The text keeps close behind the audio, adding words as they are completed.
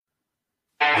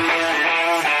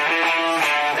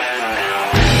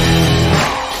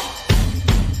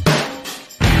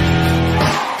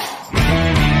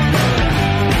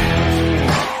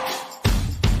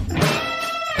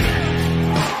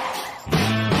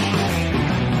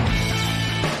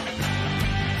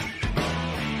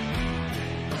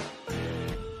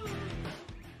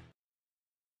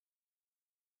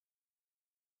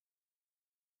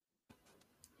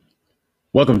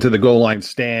Welcome to the Goal Line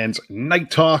Stands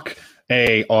Night Talk,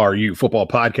 ARU football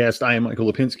podcast. I am Michael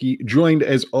Lipinski, joined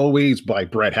as always by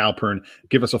Brett Halpern.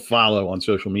 Give us a follow on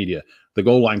social media. The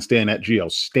Goal Line Stand at GL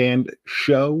Stand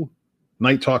Show,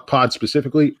 Night Talk Pod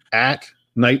specifically at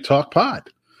Night Talk Pod.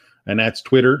 And that's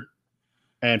Twitter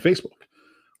and Facebook.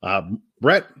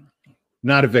 Brett,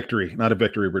 not a victory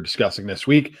we're discussing this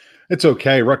week. It's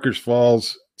okay. Rutgers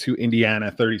falls to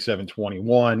Indiana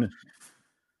 37-21.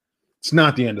 It's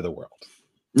not the end of the world.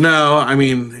 No, I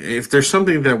mean, if there's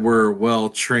something that we're well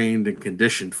trained and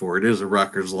conditioned for, it is a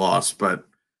Rutgers loss. But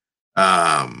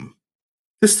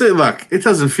look, it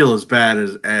doesn't feel as bad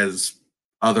as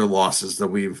other losses that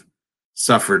we've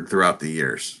suffered throughout the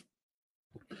years.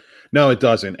 No, it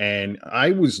doesn't. And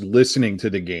I was listening to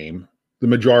the game, the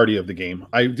majority of the game.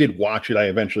 I did watch it. I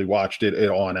eventually watched it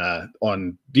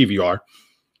on DVR.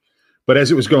 But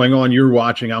as it was going on, you're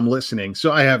watching, I'm listening.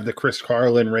 So I have the Chris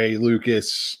Carlin, Ray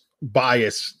Lucas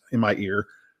bias in my ear,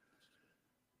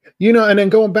 and then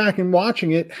going back and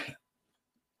watching it,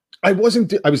 I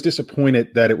was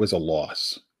disappointed that it was a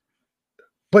loss,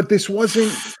 but this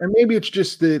wasn't, and maybe it's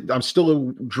just that I'm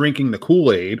still drinking the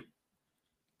Kool-Aid.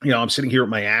 I'm sitting here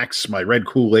with my axe, my red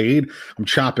Kool-Aid, I'm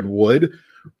chopping wood,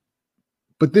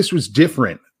 but this was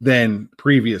different than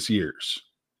previous years.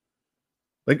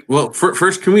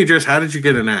 First, can we address, how did you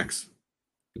get an axe?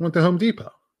 Went to Home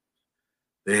Depot.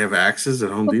 They have axes at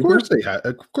Home Depot?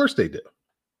 Of course they do.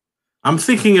 I'm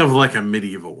thinking of like a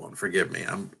medieval one. Forgive me.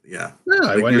 Yeah,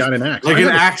 I went and got an axe. Like an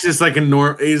axe is like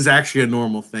is actually a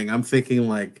normal thing. I'm thinking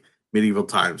like medieval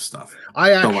times stuff.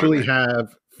 I actually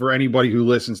have, for anybody who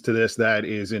listens to this that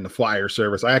is in the flyer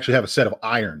service, I actually have a set of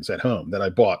irons at home that I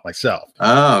bought myself.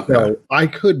 Oh, okay. So I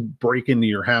could break into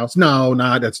your house. No,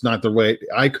 that's not the way.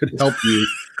 I could help you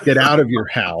get out of your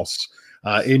house.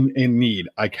 In need,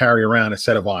 I carry around a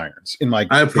set of irons in my.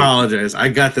 I apologize. I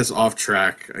got this off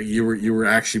track. You were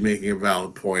actually making a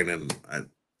valid point, and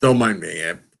don't mind me.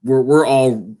 We're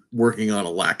all working on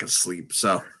a lack of sleep,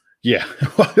 so yeah.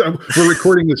 We're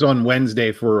recording this on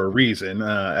Wednesday for a reason.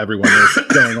 Everyone knows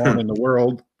what's going on in the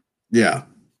world. Yeah,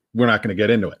 we're not going to get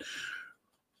into it.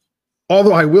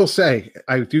 Although I will say,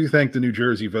 I do thank the New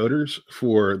Jersey voters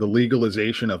for the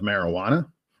legalization of marijuana.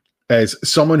 As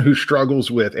someone who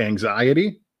struggles with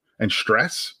anxiety and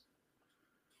stress,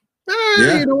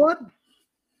 You know what?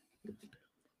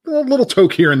 A little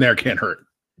toke here and there can't hurt.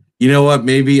 You know what?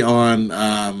 Maybe on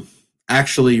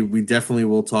actually, we definitely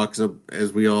will talk,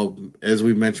 as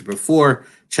we mentioned before.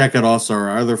 Check out also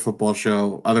our other football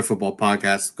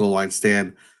podcast, Goal Line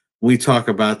Stand. We talk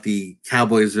about the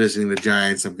Cowboys visiting the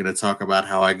Giants. I'm going to talk about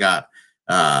how I got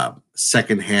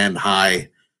secondhand high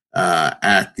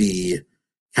at the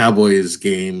Cowboys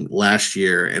game last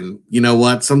year, and you know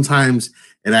what? Sometimes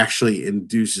it actually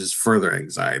induces further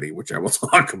anxiety, which I will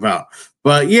talk about.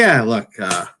 But yeah, look,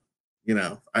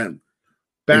 I'm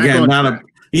not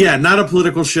a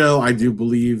political show. I do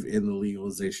believe in the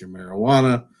legalization of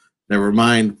marijuana. Never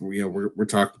mind, we're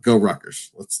talking go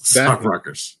Rutgers. Let's talk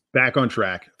Rutgers. Back on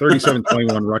track.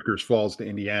 37-21, Rutgers falls to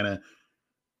Indiana.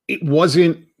 It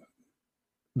wasn't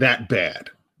that bad.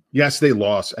 Yes, they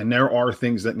lost, and there are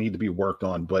things that need to be worked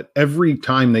on. But every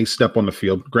time they step on the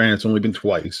field, granted, it's only been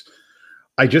twice,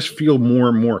 I just feel more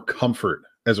and more comfort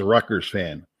as a Rutgers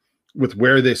fan with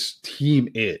where this team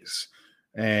is.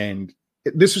 And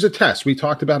this was a test. We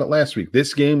talked about it last week.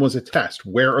 This game was a test.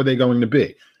 Where are they going to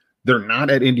be? They're not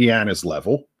at Indiana's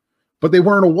level, but they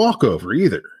weren't a walkover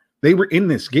either. They were in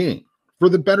this game for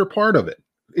the better part of it,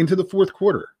 into the fourth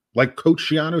quarter, like Coach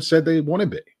Schiano said they want to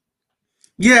be.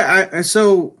 Yeah,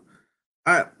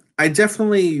 I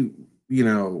definitely,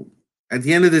 at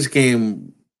the end of this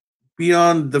game,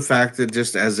 beyond the fact that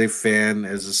just as a fan,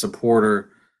 as a supporter,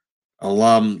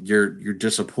 alum, you're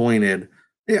disappointed.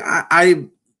 Yeah, I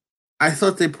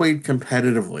thought they played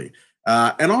competitively,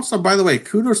 and also, by the way,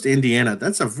 kudos to Indiana.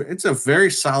 It's a very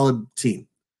solid team.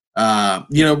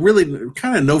 Really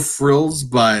kind of no frills,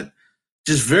 but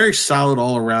just very solid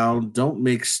all around. Don't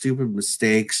make stupid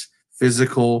mistakes.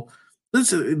 Physical.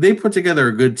 They put together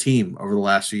a good team over the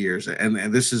last few years,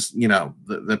 and this is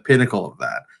the pinnacle of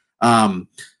that.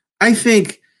 I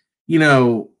think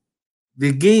the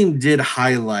game did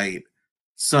highlight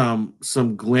some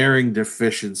glaring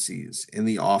deficiencies in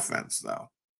the offense, though.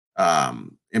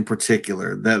 In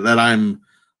particular, that I'm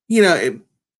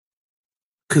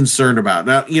concerned about.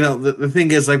 Now, the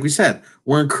thing is, like we said,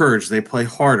 we're encouraged. They play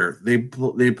harder. They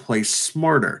play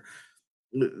smarter.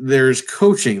 There's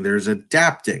coaching. There's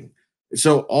adapting.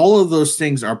 So all of those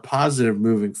things are positive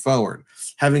moving forward.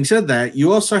 Having said that,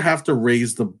 you also have to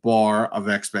raise the bar of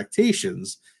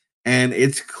expectations. And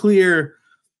it's clear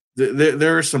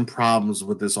there are some problems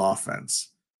with this offense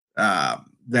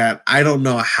that I don't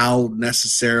know how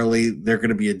necessarily they're going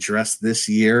to be addressed this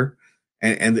year,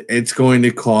 and it's going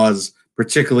to cause,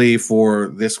 particularly for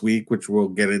this week, which we'll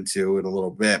get into in a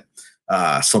little bit,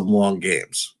 some long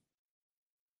games.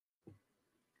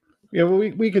 Yeah, well,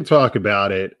 we can talk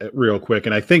about it real quick.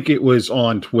 And I think it was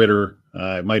on Twitter.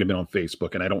 It might have been on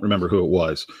Facebook, and I don't remember who it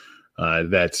was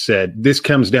that said, this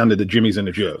comes down to the Jimmies and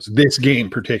the Joes. This game,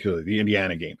 particularly, the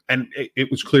Indiana game. And it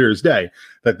was clear as day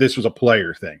that this was a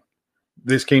player thing.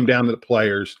 This came down to the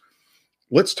players.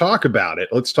 Let's talk about it.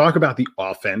 Let's talk about the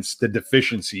offense, the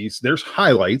deficiencies. There's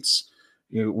highlights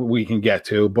we can get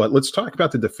to, but let's talk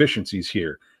about the deficiencies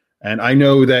here. And I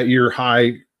know that you're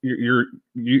high. You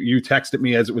texted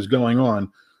me as it was going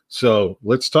on, so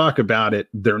let's talk about it.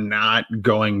 They're not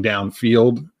going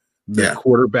downfield. The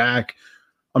quarterback.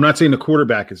 I'm not saying the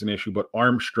quarterback is an issue, but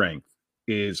arm strength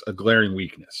is a glaring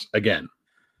weakness. Again,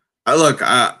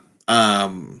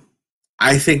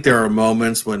 I think there are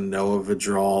moments when Noah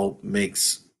Vidal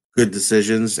makes good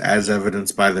decisions, as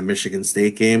evidenced by the Michigan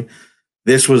State game.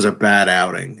 This was a bad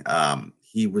outing.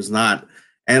 He was not.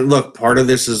 And look, part of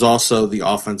this is also the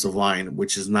offensive line,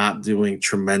 which is not doing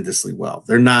tremendously well.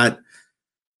 They're not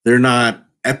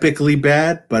epically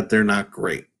bad, but they're not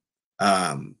great.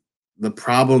 The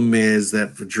problem is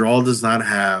that Vidal does not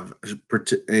have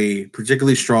a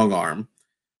particularly strong arm.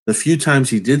 The few times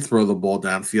he did throw the ball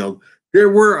downfield, there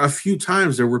were a few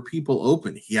times there were people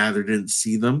open. He either didn't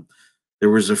see them. There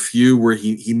was a few where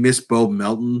he missed Bo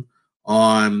Melton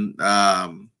on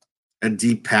a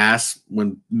deep pass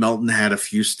when Melton had a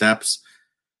few steps.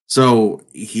 So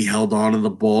he held on to the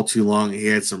ball too long. He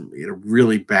had a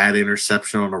really bad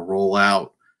interception on a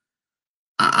rollout.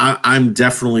 I'm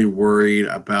definitely worried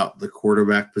about the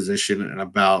quarterback position and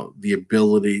about the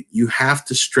ability. You have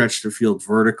to stretch the field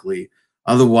vertically.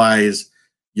 Otherwise,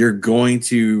 you're going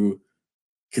to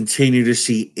continue to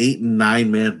see 8 and 9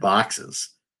 man boxes,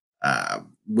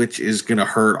 which is going to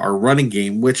hurt our running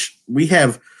game, which we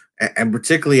have. And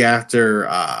particularly after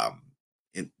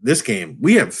in this game,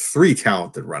 we have 3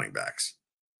 talented running backs,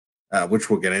 which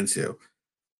we'll get into.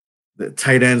 The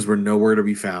tight ends were nowhere to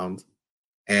be found.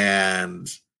 And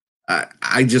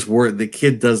I just worry the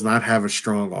kid does not have a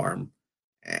strong arm.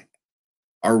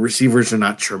 Our receivers are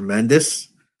not tremendous,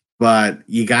 but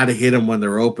you got to hit them when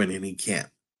they're open, and he can't.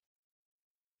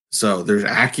 So there's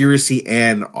accuracy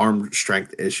and arm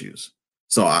strength issues.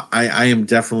 So I am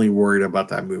definitely worried about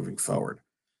that moving forward.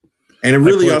 And it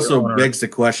really also begs the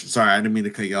question. Sorry, I didn't mean to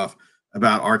cut you off,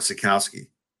 about Art Sikowski,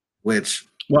 which.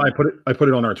 Well, I put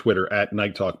it on our Twitter at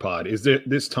Night Talk Pod. Is there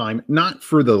this time not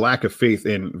for the lack of faith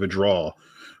in Vidal,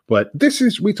 but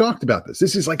we talked about this.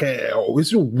 This is this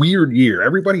is a weird year.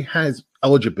 Everybody has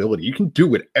eligibility. You can do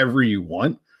whatever you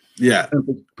want. Yeah.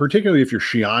 And particularly if you're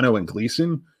Schiano and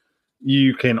Gleason,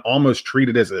 you can almost treat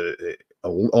it as a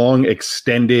long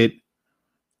extended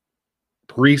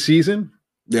preseason.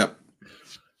 Yep.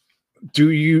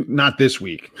 Do you not this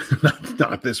week,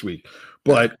 not this week,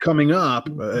 but coming up,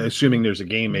 assuming there's a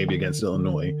game maybe against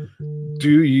Illinois,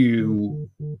 do you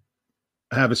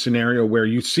have a scenario where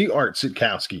you see Art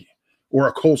Sitkowski or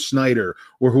a Cole Snyder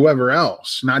or whoever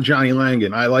else, not Johnny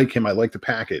Langan? I like him. I like the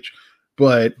package,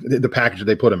 but the package that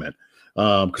they put him in,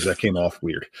 because that came off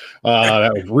weird.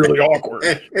 That was really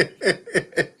awkward.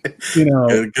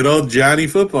 Good old Johnny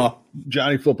football,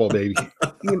 baby.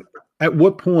 At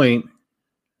what point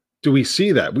do we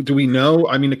see that? Do we know?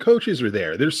 I mean, the coaches are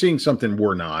there. They're seeing something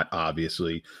we're not,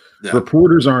 obviously. Yeah.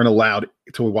 Reporters aren't allowed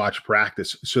to watch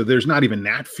practice, so there's not even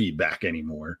that feedback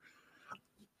anymore.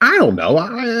 I don't know.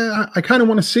 I kind of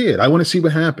want to see it. I want to see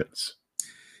what happens.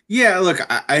 Yeah, look,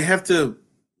 I have to,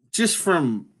 just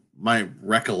from my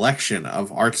recollection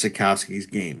of Art Sikowski's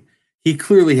game, he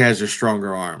clearly has a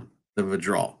stronger arm than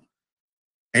Vidal.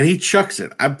 And he chucks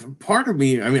it. Part of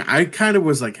me, I kind of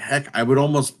was like, heck, I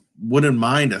wouldn't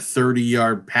mind a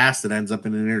 30-yard pass that ends up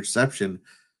in an interception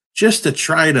just to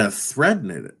try to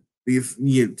threaten it,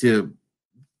 to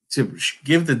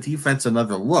give the defense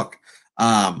another look.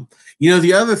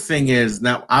 The other thing is,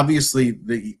 now obviously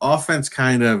the offense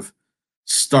kind of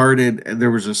started, and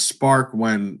there was a spark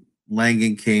when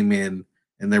Langan came in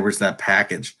and there was that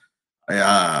package.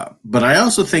 But I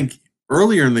also think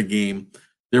earlier in the game,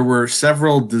 there were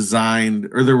several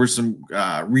there were some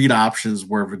read options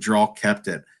where Vidal kept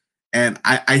it. And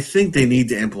I think they need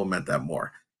to implement that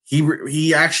more.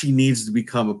 He actually needs to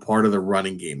become a part of the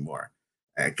running game more,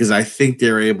 because I think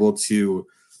they're able to,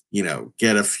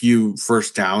 get a few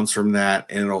first downs from that,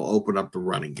 and it'll open up the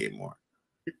running game more.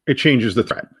 It changes the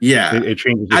threat. Yeah, it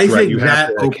changes the threat. I think you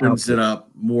that opens it up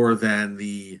more than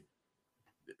the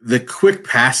the quick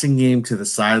passing game to the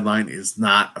sideline is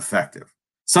not effective.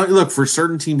 So look, for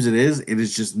certain teams it is. It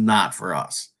is just not for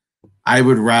us. I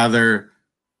would rather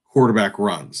quarterback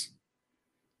runs.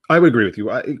 I would agree with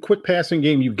you. Quick passing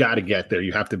game, you've got to get there.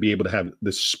 You have to be able to have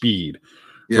the speed.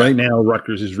 Yeah. Right now,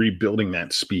 Rutgers is rebuilding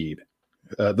that speed,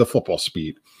 the football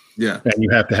speed. Yeah. And you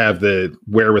have to have the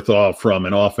wherewithal from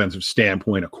an offensive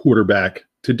standpoint, a quarterback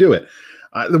to do it.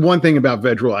 The one thing about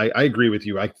Vedral, I agree with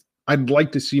you. I'd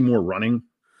like to see more running.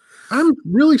 I'm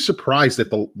really surprised at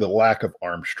the lack of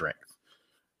arm strength.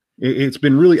 It's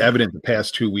been really evident the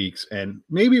past 2 weeks, and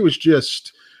maybe it was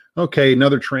just, okay,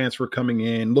 another transfer coming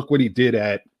in. Look what he did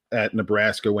at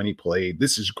Nebraska when he played.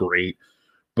 This is great,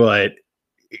 but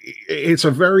it's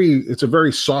a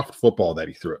very soft football that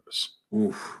he throws.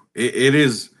 Oof, it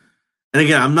is. And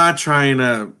again, I'm not trying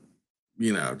to,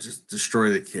 just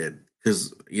destroy the kid,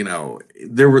 because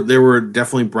there were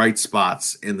definitely bright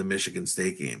spots in the Michigan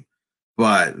State game,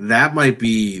 but that might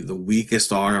be the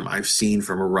weakest arm I've seen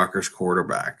from a Rutgers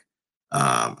quarterback.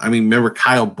 Remember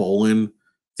Kyle Bolin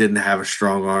didn't have a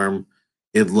strong arm.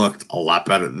 It looked a lot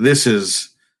better. This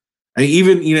is,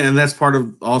 and that's part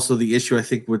of also the issue, I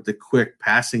think, with the quick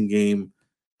passing game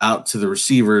out to the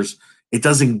receivers. It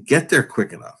doesn't get there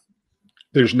quick enough.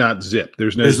 There's not zip.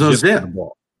 There's no zip. The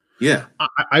ball. Yeah.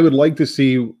 I would like to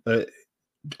see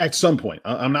at some point,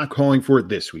 I'm not calling for it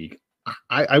this week.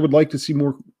 I would like to see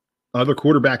more other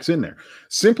quarterbacks in there,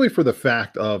 simply for the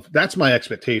fact of that's my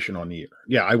expectation on the year.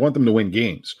 Yeah, I want them to win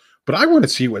games, but I want to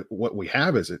see what we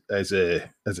have as a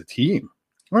team.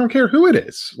 I don't care who it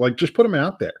is. Like, just put them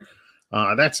out there.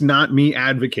 That's not me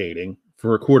advocating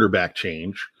for a quarterback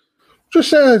change.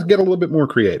 Just get a little bit more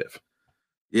creative.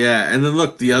 Yeah, and then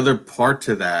look, the other part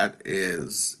to that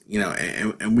is,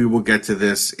 and we will get to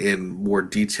this in more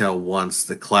detail once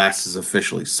the class is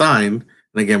officially signed.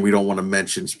 And again, we don't want to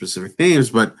mention specific names,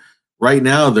 but right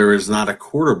now there is not a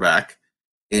quarterback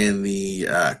in the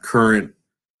current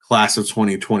class of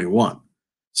 2021.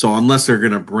 So unless they're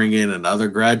going to bring in another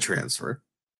grad transfer,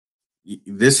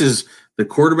 this is the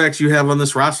quarterbacks you have on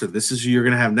this roster. This is who you're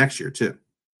going to have next year too.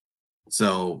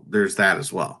 So there's that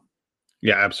as well.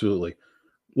 Yeah, absolutely.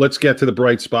 Let's get to the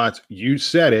bright spots. You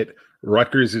said it.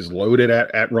 Rutgers is loaded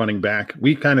at running back.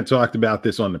 We kind of talked about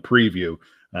this on the preview.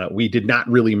 We did not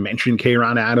really mention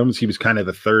Kayron Adams. He was kind of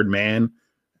the third man.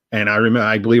 And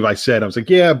I believe I said, I was like,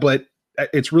 yeah, but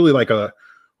it's really like a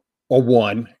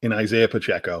one in Isaiah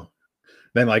Pacheco.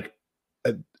 Then like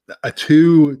a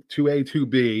 2A,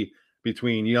 2B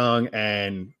between Young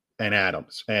and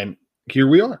Adams. And here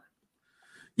we are.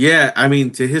 Yeah,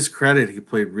 to his credit, he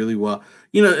played really well.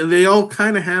 They all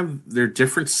kind of have their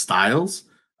different styles,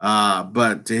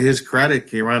 but to his credit,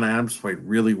 Kayron Adams played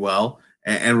really well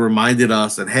and reminded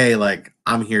us that, hey, like,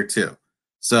 I'm here too.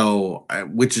 So,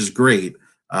 which is great.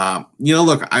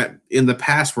 Look, in the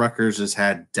past, Rutgers has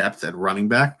had depth at running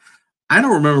back. I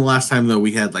don't remember the last time, though,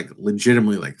 we had like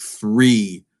legitimately like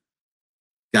three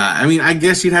guys. I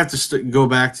guess you'd have to go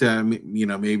back to,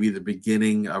 maybe the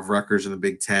beginning of Rutgers in the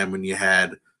Big Ten when you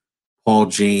had Paul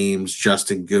James,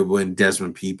 Justin Goodwin,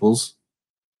 Desmond Peoples.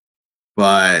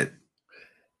 But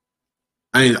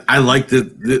I like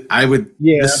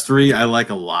this three I like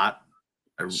a lot.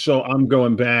 So I'm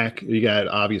going back. You got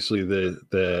obviously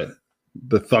the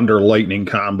Thunder Lightning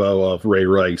combo of Ray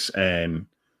Rice and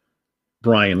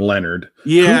Brian Leonard.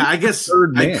 Yeah, I guess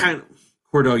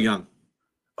Cordell Young.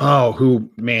 Oh,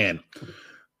 man.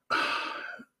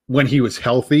 When he was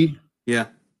healthy. Yeah.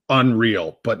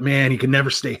 Unreal, but man, he can never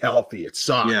stay healthy. It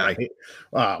sucks. Yeah.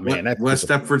 That's West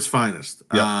Stepford's finest.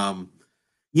 Yep.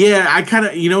 I kind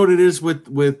of, what it is with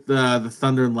the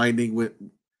Thunder and Lightning,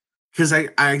 because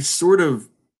I sort of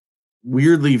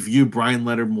weirdly view Brian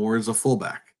Leonard more as a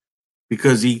fullback,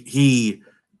 because he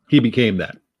became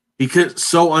that. Because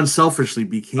so unselfishly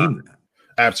became that.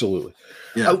 Absolutely.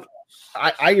 Yeah.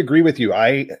 I agree with you.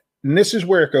 And this is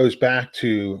where it goes back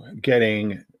to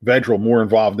getting Vedral more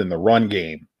involved in the run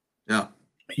game. Yeah.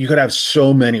 You could have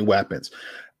so many weapons.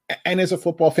 And as a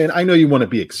football fan, I know you want to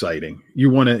be exciting. You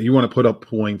want to put up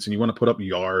points and you want to put up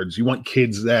yards. You want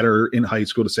kids that are in high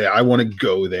school to say, I want to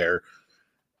go there.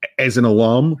 As an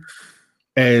alum,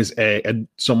 as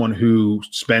someone who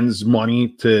spends money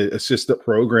to assist the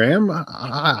program,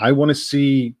 I want to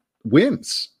see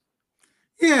wins.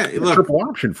 Yeah, look, triple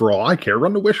option for all I care.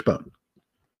 Run the wishbone.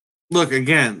 Look,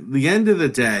 again, the end of the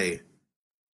day,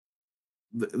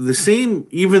 the same,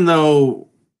 even though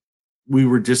we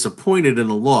were disappointed in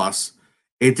the loss,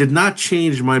 it did not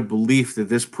change my belief that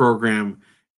this program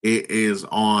is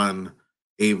on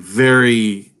a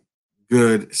very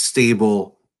good,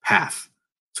 stable path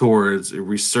towards a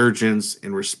resurgence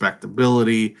in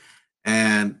respectability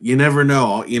And you never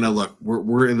know. Look,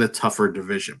 we're in the tougher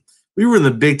division. We were in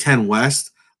the Big Ten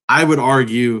West. I would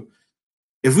argue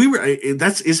if we were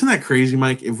isn't that crazy,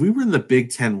 Mike? If we were in the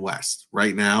Big Ten West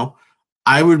right now,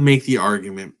 I would make the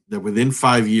argument that within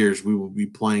 5 years we will be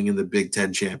playing in the Big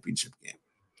Ten championship game.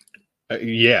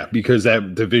 Yeah, because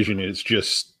that division is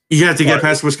just you have to get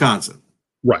past Wisconsin,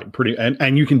 right?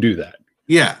 And you can do that.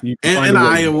 Yeah, and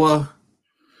Iowa,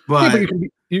 but yeah, but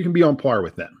you can be on par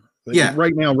with them. Yeah,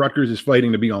 right now Rutgers is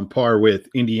fighting to be on par with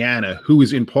Indiana, who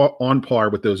is on par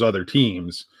with those other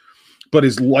teams, but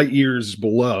is light years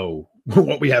below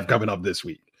what we have coming up this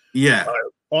week. Yeah.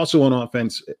 Also on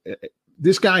offense,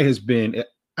 this guy has been,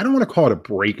 I don't want to call it a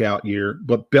breakout year,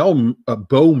 but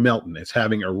Bo Melton is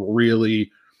having a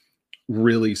really,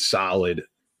 really solid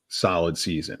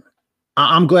season.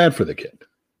 I'm glad for the kid.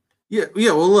 Yeah.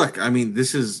 Well, look, I mean,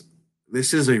 this is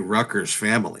a Rutgers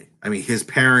family. I mean, his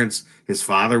parents, his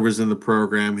father was in the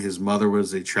program. His mother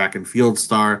was a track and field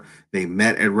star. They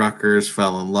met at Rutgers,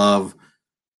 fell in love.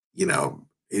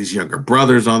 His younger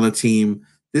brother's on the team.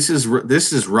 This is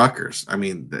Rutgers. I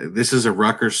mean, this is a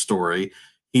Rutgers story.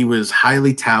 He was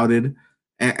highly touted.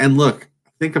 And look,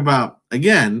 think about,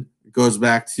 again, it goes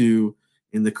back to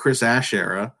in the Chris Ash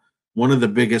era, one of the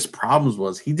biggest problems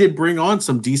was he did bring on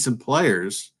some decent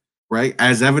players, right?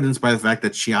 As evidenced by the fact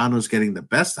that Schiano's getting the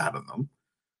best out of them.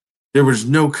 There was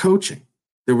no coaching.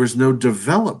 There was no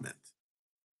development.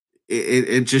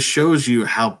 It just shows you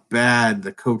how bad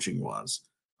the coaching was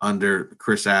under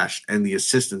Chris Ash and the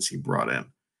assistants he brought in.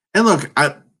 And look,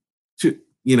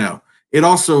 it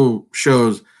also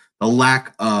shows the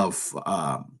lack of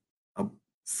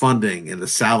funding in the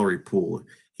salary pool.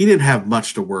 He didn't have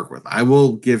much to work with. I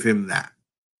will give him that.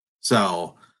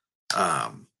 So,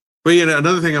 but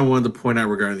another thing I wanted to point out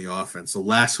regarding the offense. So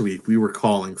last week we were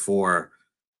calling for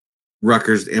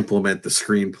Rutgers to implement the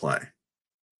screenplay,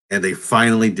 and they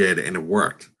finally did, and it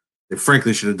worked. They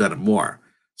frankly should have done it more.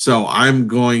 So I'm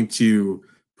going to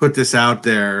put this out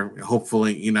there.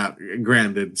 Hopefully,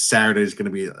 granted, Saturday is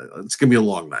going to be a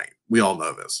long night. We all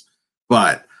know this,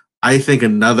 but I think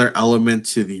another element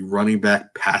to the running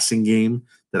back passing game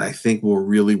that I think will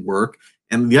really work.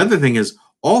 And the other thing is,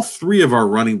 all three of our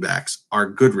running backs are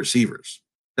good receivers.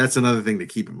 That's another thing to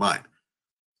keep in mind.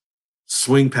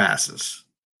 Swing passes,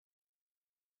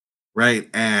 right?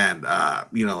 And,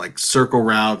 like circle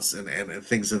routes and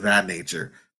things of that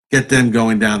nature. Get them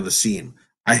going down the seam.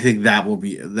 I think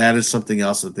that is something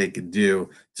else that they can do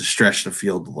to stretch the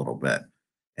field a little bit.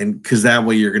 And because that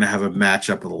way you're going to have a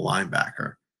matchup with a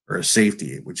linebacker or a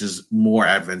safety, which is more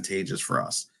advantageous for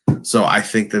us. So I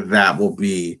think that will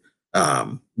be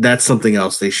that's something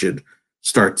else they should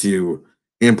start to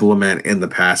implement in the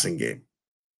passing game.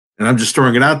 And I'm just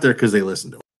throwing it out there because they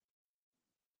listen to it.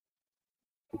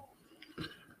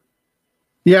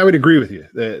 Yeah, I would agree with you.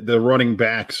 The running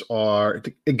backs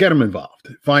get them involved.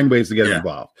 Find ways to get them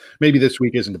involved. Maybe this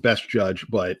week isn't the best judge,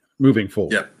 but moving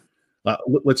forward.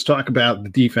 Let's talk about the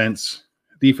defense.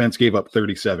 Defense gave up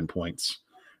 37 points.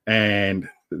 And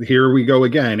here we go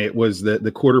again. It was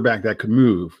the quarterback that could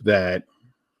move that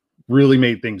really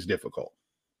made things difficult.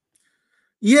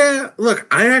 Yeah, look,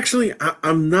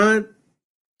 I'm not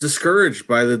discouraged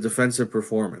by the defensive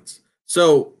performance.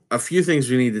 So a few things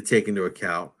we need to take into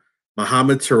account.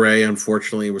 Mohamed Toure,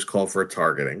 unfortunately, was called for a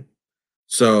targeting.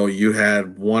 So you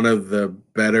had one of the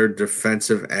better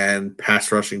defensive and pass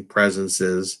rushing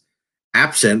presences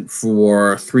absent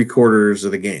for 3/4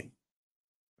 of the game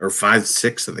or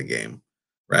 5/6 of the game,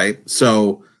 right?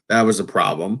 So that was a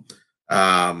problem.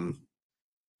 And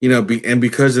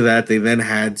because of that, they then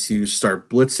had to start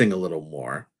blitzing a little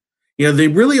more. They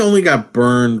really only got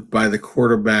burned by the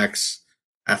quarterback's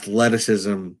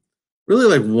athleticism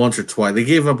really like once or twice. They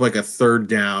gave up like a third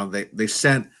down. They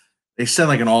sent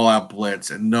like an all-out blitz,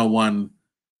 and no one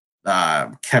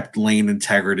kept lane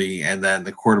integrity, and then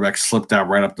the quarterback slipped out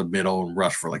right up the middle and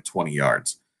rushed for like 20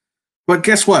 yards. But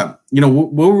guess what?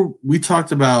 We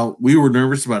talked about, we were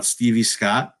nervous about Stevie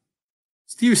Scott.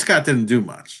 Stevie Scott didn't do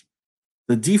much.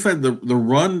 The defense, the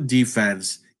run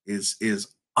defense is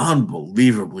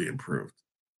unbelievably improved.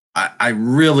 I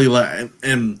really like,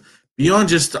 and beyond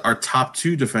just our top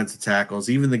two defensive tackles,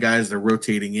 even the guys that are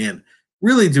rotating in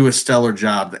really do a stellar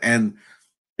job. And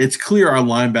it's clear our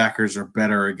linebackers are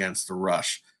better against the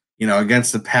rush.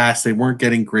 Against the pass, they weren't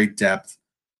getting great depth.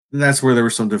 And that's where there were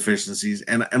some deficiencies.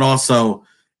 And also,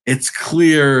 it's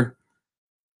clear,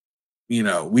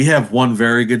 we have one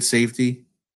very good safety.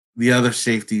 The other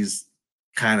safeties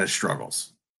kind of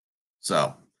struggles.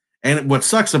 So, and what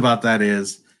sucks about that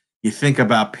is you think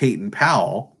about Peyton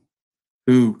Powell,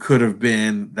 who could have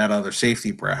been that other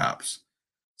safety perhaps.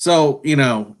 So,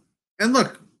 and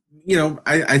look,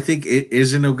 I think it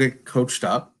isn't a get coached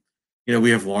up.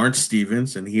 We have Lawrence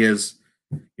Stevens, and he's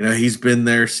been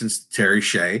there since Terry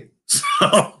Shea,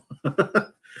 so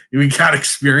we got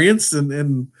experience,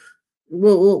 and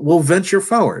we'll venture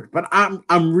forward. But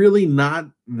I'm really not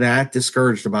that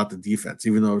discouraged about the defense,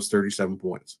 even though it's 37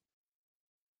 points.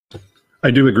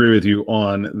 I do agree with you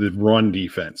on the run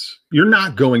defense. You're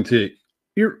not going to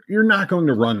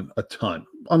run a ton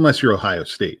unless you're Ohio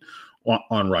State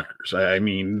on Rutgers. I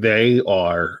mean,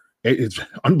 it's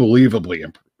unbelievably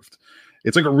improved.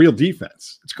 It's like a real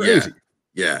defense. It's crazy.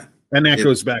 Yeah. And that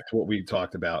goes back to what we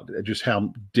talked about, just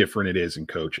how different it is in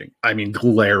coaching. I mean,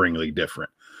 glaringly different.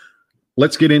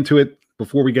 Let's get into it.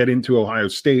 Before we get into Ohio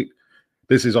State,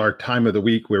 this is our time of the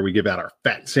week where we give out our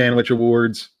Fat Sandwich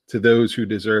Awards to those who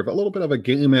deserve a little bit of a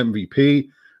game MVP.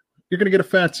 You're going to get a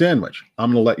fat sandwich.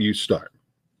 I'm going to let you start.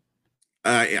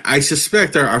 I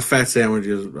suspect our fat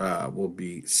sandwiches will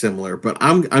be similar, but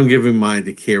I'm giving mine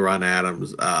to Kayron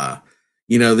Adams.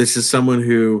 This is someone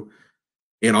who,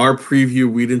 in our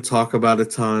preview, we didn't talk about a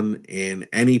ton. In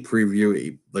any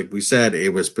preview, like we said,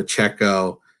 it was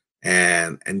Pacheco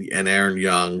and Aaron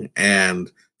Young.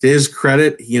 And to his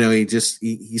credit, he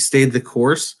stayed the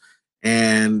course,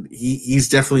 and he's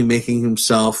definitely making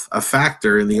himself a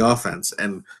factor in the offense.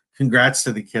 And congrats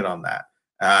to the kid on that.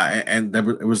 And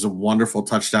it was a wonderful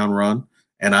touchdown run,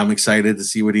 and I'm excited to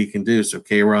see what he can do. So,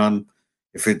 Kayron,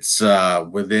 if it's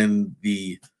within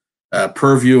the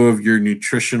purview of your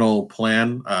nutritional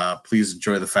plan, please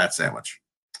enjoy the fat sandwich.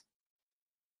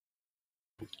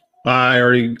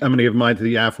 I'm going to give mine to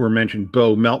the aforementioned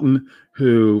Bo Melton,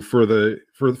 who for the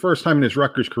first time in his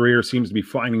Rutgers career seems to be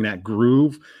finding that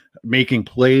groove, making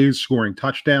plays, scoring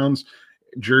touchdowns.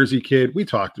 Jersey kid, we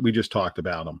just talked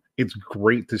about him. It's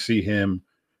great to see him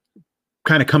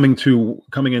kind of coming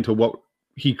into what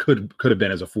he could have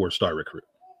been as a 4-star recruit.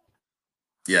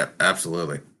 Yeah,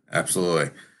 absolutely.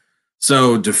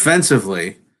 So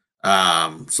defensively,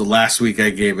 so last week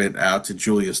I gave it out to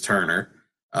Julius Turner.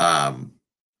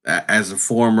 As a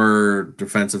former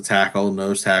defensive tackle,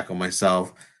 nose tackle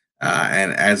myself,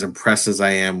 and as impressed as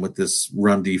I am with this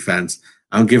run defense,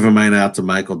 I'm giving mine out to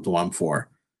Michael Dwumfour.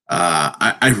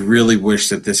 I really wish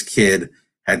that this kid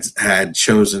had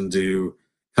chosen to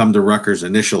come to Rutgers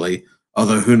initially,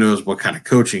 although who knows what kind of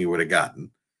coaching he would have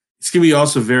gotten. It's going to be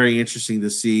also very interesting to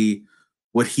see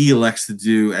what he elects to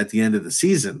do at the end of the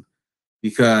season,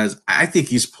 because I think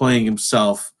he's playing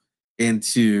himself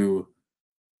into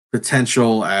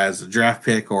potential as a draft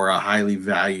pick or a highly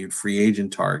valued free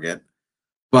agent target.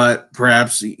 But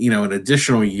perhaps, an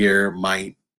additional year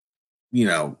might,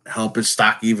 help his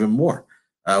stock even more,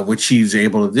 which he's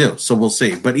able to do. So we'll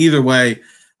see. But either way,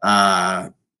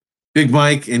 Big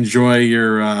Mike, enjoy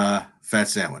your fat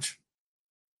sandwich.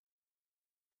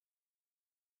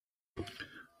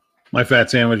 My fat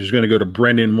sandwich is going to go to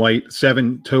Brendan White.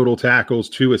 7 total tackles,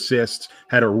 2 assists,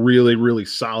 had a really, really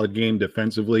solid game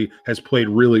defensively, has played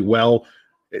really well.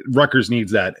 Rutgers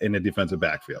needs that in the defensive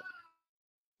backfield.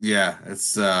 Yeah, it's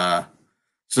so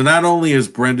not only has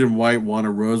Brendan White won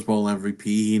a Rose Bowl MVP,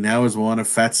 he now has won a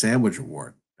Fat Sandwich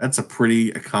Award. That's a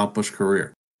pretty accomplished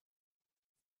career.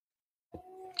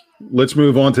 Let's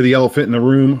move on to the elephant in the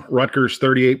room. Rutgers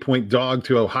 38-point dog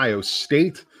to Ohio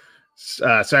State.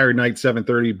 Saturday night,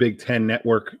 7:30, Big Ten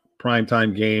Network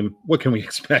primetime game. What can we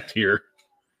expect here?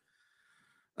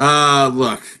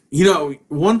 Look,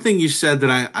 one thing you said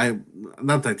that I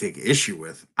not that I take issue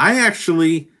with.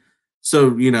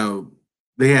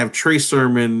 They have Trey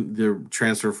Sermon, the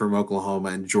transfer from Oklahoma,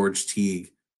 and George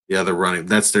Teague, the other running.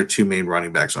 That's their 2 main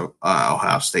running backs,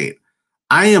 Ohio State.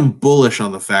 I am bullish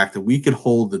on the fact that we could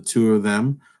hold the 2 of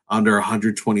them under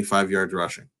 125 yards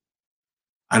rushing.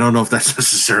 I don't know if that's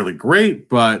necessarily great,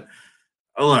 but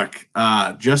look,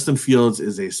 Justin Fields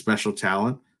is a special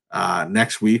talent.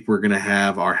 Next week, we're going to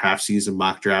have our half-season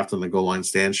mock draft on the Goal Line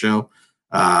Stand show.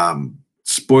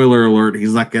 Spoiler alert,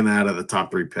 he's not getting out of the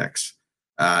top 3 picks.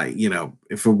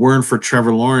 If it weren't for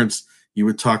Trevor Lawrence, you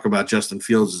would talk about Justin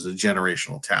Fields as a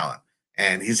generational talent.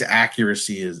 And his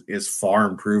accuracy is far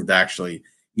improved, actually,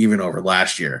 even over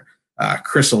last year.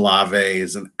 Chris Olave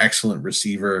is an excellent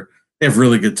receiver. They have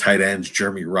really good tight ends.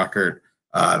 Jeremy Ruckert,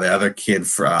 the other kid,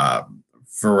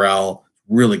 Farrell,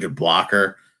 really good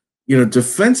blocker.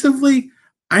 Defensively,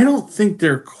 I don't think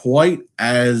they're quite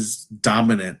as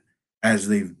dominant as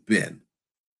they've been,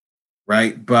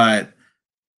 right? But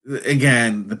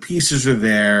again, the pieces are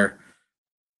there.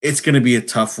 It's going to be a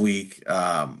tough week.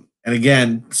 And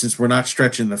again, since we're not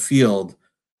stretching the field,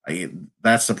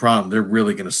 that's the problem. They're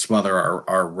really going to smother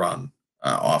our run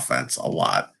offense a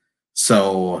lot.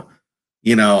 So,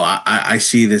 I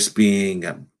see this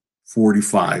being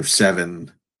 45-7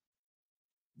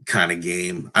 kind of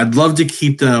game. I'd love to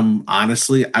keep them,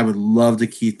 honestly, I would love to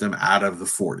keep them out of the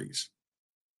 40s.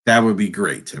 That would be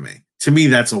great to me. To me,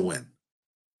 that's a win.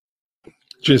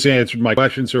 Just answered my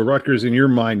question. So Rutgers, in your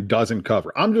mind, doesn't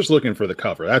cover. I'm just looking for the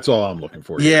cover. That's all I'm looking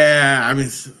for. Yeah, I mean,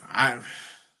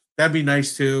 that'd be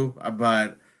nice too.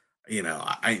 But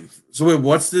so wait,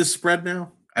 what's this spread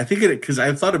now? I think because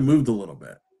I thought it moved a little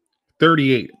bit.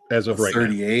 38 as of right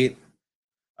 38.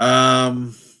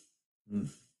 Now.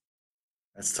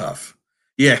 That's tough.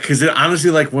 Yeah, because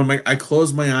honestly, like when I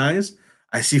close my eyes,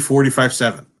 I see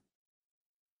 45-7.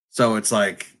 So it's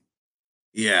like,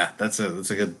 yeah, that's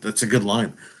a good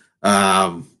line.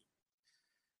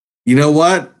 You know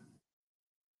what?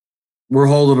 We're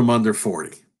holding them under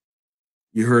 40.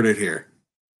 You heard it here.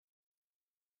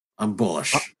 I'm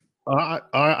bullish.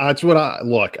 That's what I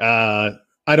look.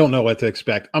 I don't know what to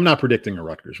expect. I'm not predicting a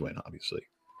Rutgers win, obviously.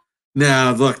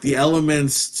 Now, look, the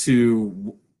elements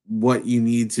to what you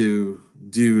need to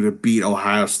do to beat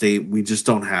Ohio State, we just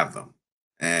don't have them,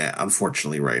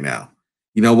 unfortunately, right now.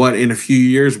 You know what? In a few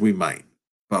years, we might,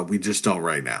 but we just don't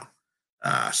right now.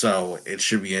 So it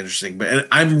should be interesting. But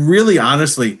I'm really,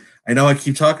 honestly, I know I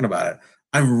keep talking about it.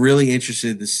 I'm really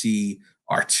interested to see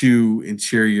our two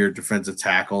interior defensive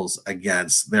tackles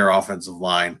against their offensive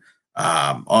line.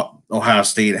 Ohio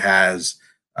State has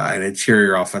an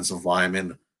interior offensive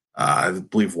lineman, I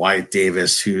believe Wyatt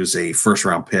Davis, who's a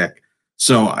first-round pick.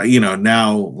 So,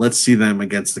 now let's see them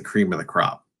against the cream of the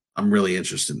crop. I'm really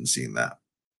interested in seeing that.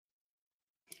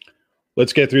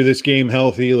 Let's get through this game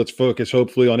healthy. Let's focus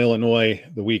hopefully on Illinois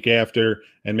the week after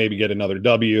and maybe get another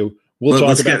W.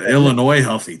 Let's get Illinois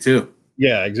healthy too.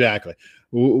 Yeah, exactly.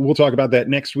 We'll talk about that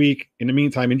next week. In the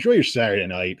meantime, enjoy your Saturday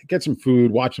night. Get some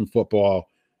food, watch some football,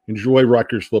 enjoy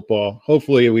Rutgers football.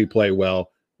 Hopefully we play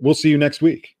well. We'll see you next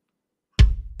week.